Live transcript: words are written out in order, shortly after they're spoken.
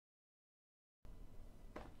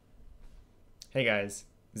Hey guys,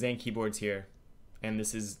 Zan Keyboards here, and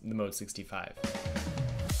this is the Mode 65.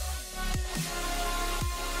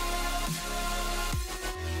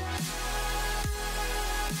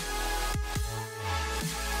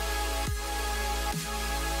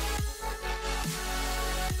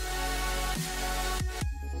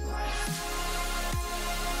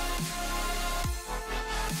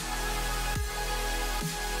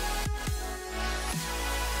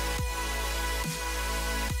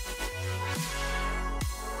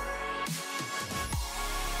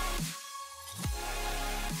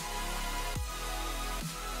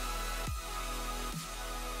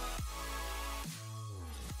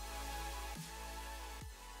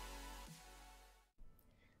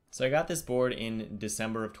 So I got this board in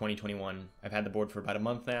December of 2021. I've had the board for about a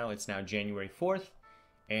month now. It's now January 4th,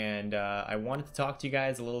 and I wanted to talk to you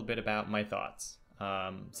guys a little bit about my thoughts.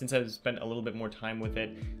 Since I've spent a little bit more time with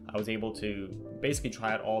it, I was able to basically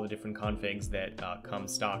try out all the different configs that come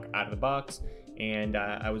stock out of the box, and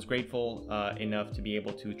I was grateful enough to be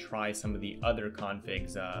able to try some of the other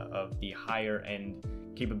configs of the higher end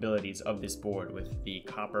capabilities of this board with the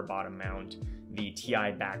copper bottom mount, the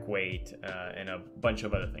TI back weight, and a bunch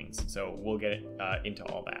of other things. So we'll get into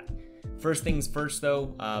all that. First things first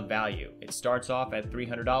though, value. It starts off at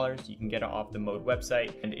 $300. You can get it off the Mode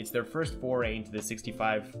website, and it's their first foray into the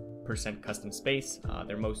 65% custom space.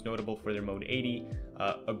 They're most notable for their Mode 80.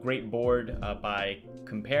 A great board by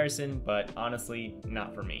comparison, but honestly,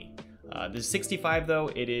 not for me. The 65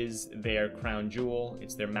 though, it is their crown jewel.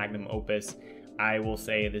 It's their magnum opus. I will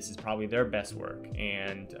say this is probably their best work,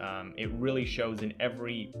 and it really shows in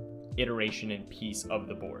every iteration and piece of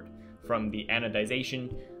the board. From the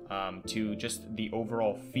anodization to just the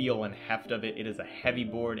overall feel and heft of it. It is a heavy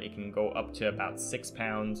board. It can go up to about 6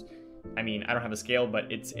 pounds. I mean, I don't have a scale,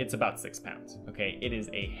 but it's about 6 pounds. Okay, it is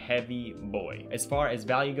a heavy boy. As far as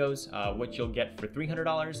value goes, what you'll get for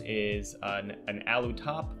 $300 is an Alu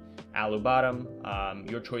top, Alu bottom,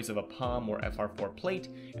 your choice of a palm or FR4 plate,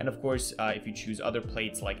 and of course if you choose other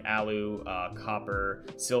plates like Alu, copper,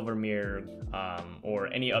 silver mirror, or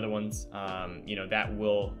any other ones, that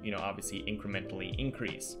will obviously incrementally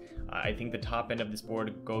increase. I think the top end of this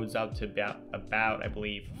board goes out to about I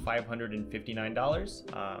believe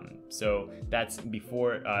 $559. So that's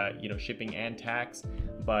before shipping and tax.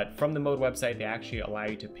 But from the Mode website, they actually allow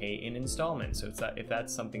you to pay in installments. So if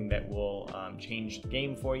that's something that will change the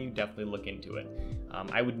game for you, definitely look into it.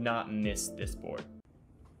 I would not miss this board.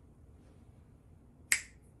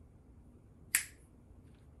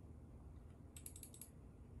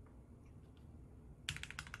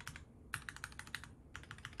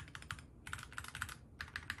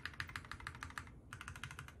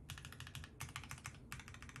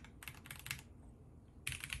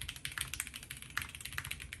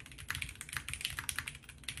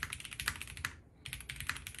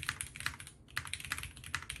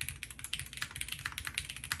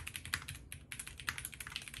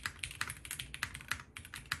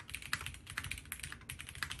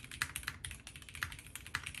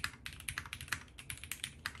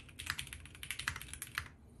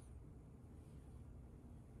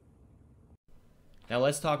 Now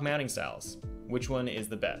let's talk mounting styles. Which one is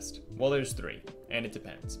the best? Well, there's three, and it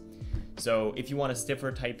depends. So if you want a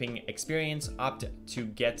stiffer typing experience, opt to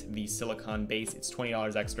get the silicone base. It's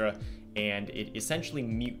 $20 extra, and it essentially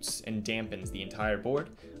mutes and dampens the entire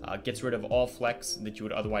board, gets rid of all flex that you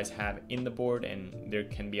would otherwise have in the board, and there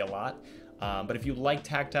can be a lot. But if you like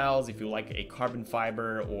tactiles, if you like a carbon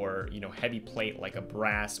fiber or heavy plate like a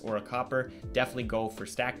brass or a copper, definitely go for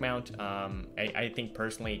stack mount. I think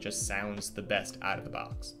personally it just sounds the best out of the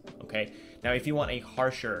box. Okay. Now if you want a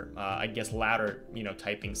harsher, I guess louder,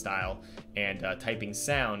 typing style and typing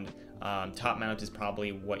sound, top mount is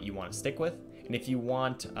probably what you want to stick with. And if you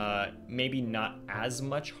want maybe not as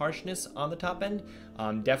much harshness on the top end,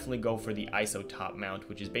 definitely go for the ISO top mount,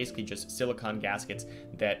 which is basically just silicone gaskets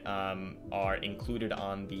that are included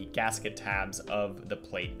on the gasket tabs of the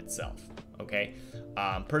plate itself. Okay.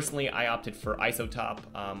 Personally, I opted for ISO top.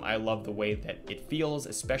 I love the way that it feels,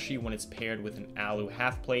 especially when it's paired with an Alu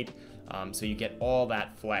Half Plate. So you get all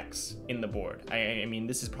that flex in the board. I mean,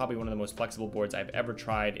 this is probably one of the most flexible boards I've ever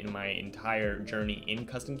tried in my entire journey in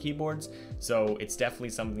custom keyboards. So it's definitely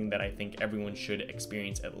something that I think everyone should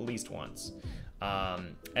experience at least once.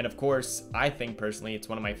 And of course, I think personally it's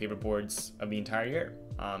one of my favorite boards of the entire year.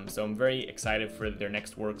 So I'm very excited for their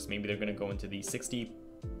next works. Maybe they're going to go into the 60%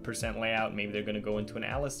 layout. Maybe they're going to go into an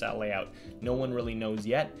Alice style layout. No one really knows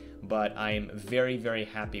yet, but I am very, very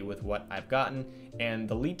happy with what I've gotten, and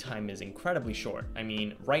the lead time is incredibly short. I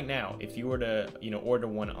mean, right now, if you were to order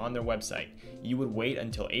one on their website, you would wait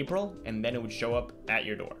until April, and then it would show up at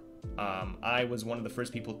your door. I was one of the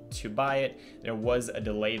first people to buy it. There was a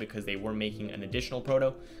delay because they were making an additional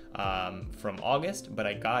proto from August, but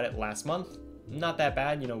I got it last month. Not that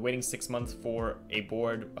bad, you know, waiting 6 months for a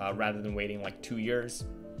board rather than waiting like 2 years.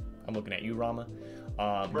 I'm looking at you, Rama.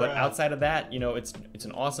 But outside of that, you know, it's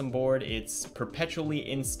an awesome board. It's perpetually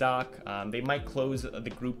in stock. They might close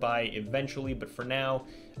the group buy eventually, but for now,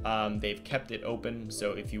 they've kept it open.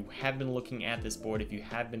 So if you have been looking at this board, if you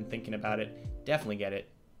have been thinking about it, definitely get it.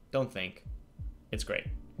 Don't think. It's great.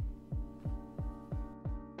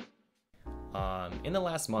 In the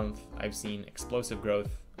last month, I've seen explosive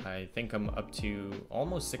growth. I think I'm up to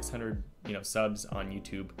almost 600, you know, subs on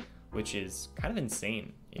YouTube, which is kind of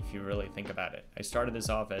insane if you really think about it. I started this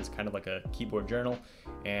off as kind of like a keyboard journal,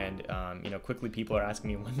 and you know, quickly people are asking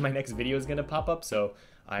me when my next video is gonna pop up. So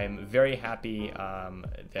I'm very happy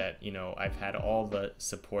that, you know, I've had all the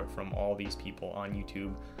support from all these people on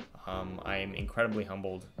YouTube. I am incredibly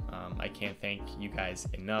humbled. I can't thank you guys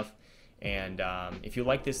enough. And if you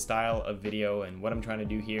like this style of video and what I'm trying to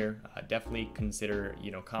do here, definitely consider,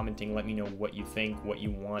 you know, commenting. Let me know what you think, what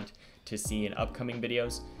you want to see in upcoming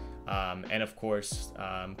videos. And of course,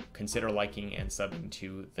 consider liking and subbing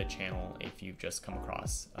to the channel if you've just come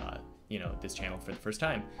across, you know, this channel for the first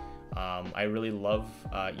time. I really love,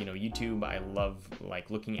 you know, YouTube. I love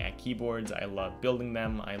like looking at keyboards. I love building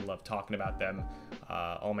them. I love talking about them.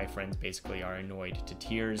 All my friends basically are annoyed to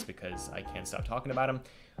tears because I can't stop talking about them.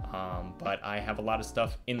 But I have a lot of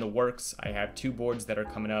stuff in the works. I have 2 boards that are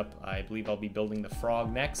coming up. I believe I'll be building the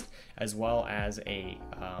Frog next, as well as a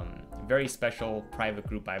very special private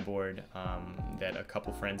group buy board that a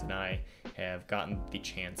couple friends and I have gotten the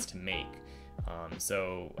chance to make.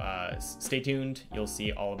 So stay tuned, you'll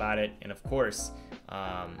see all about it. And of course,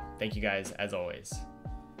 thank you guys as always.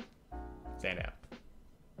 Stand out.